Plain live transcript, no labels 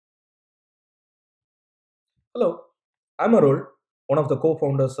Hello, I'm Arul, one of the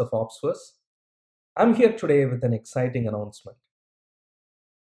co-founders of OpsFirst. I'm here today with an exciting announcement.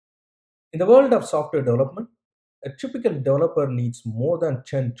 In the world of software development, a typical developer needs more than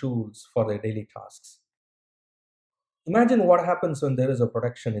 10 tools for their daily tasks. Imagine what happens when there is a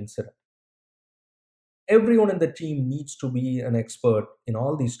production incident. Everyone in the team needs to be an expert in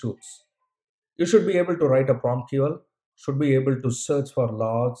all these tools. You should be able to write a prompt QL, should be able to search for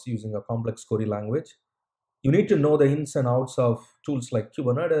logs using a complex query language. You need to know the ins and outs of tools like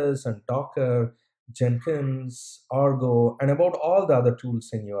Kubernetes and Docker, Jenkins, Argo, and about all the other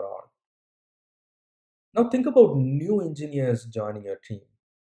tools in your org. Now think about new engineers joining your team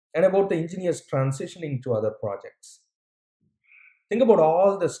and about the engineers transitioning to other projects. Think about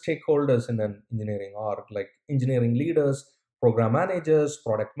all the stakeholders in an engineering org, like engineering leaders, program managers,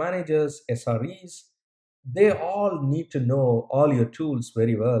 product managers, SREs. They all need to know all your tools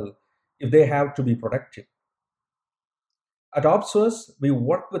very well if they have to be productive. At OpsSource, we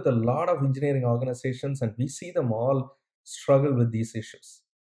work with a lot of engineering organizations and we see them all struggle with these issues.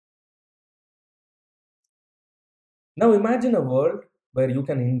 Now imagine a world where you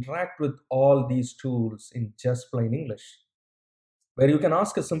can interact with all these tools in just plain English, where you can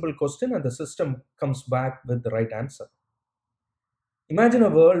ask a simple question and the system comes back with the right answer. Imagine a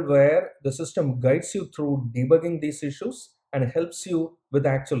world where the system guides you through debugging these issues and helps you with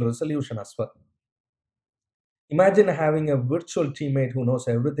actual resolution as well. Imagine having a virtual teammate who knows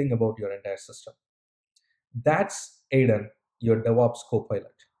everything about your entire system. That's Aiden, your DevOps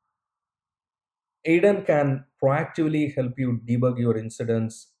Copilot. Aiden can proactively help you debug your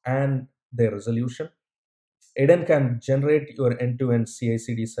incidents and their resolution. Aiden can generate your end-to-end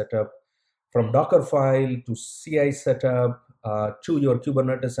CI/CD setup from Docker file to CI setup to your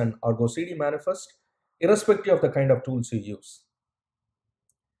Kubernetes and Argo CD manifest, irrespective of the kind of tools you use.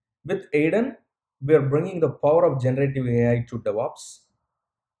 With Aiden, we are bringing the power of generative AI to DevOps.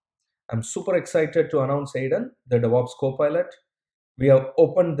 I'm super excited to announce Aiden, the DevOps Copilot. We have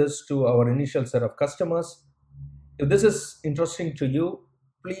opened this to our initial set of customers. If this is interesting to you,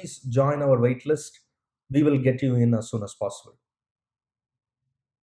 please join our waitlist. We will get you in as soon as possible.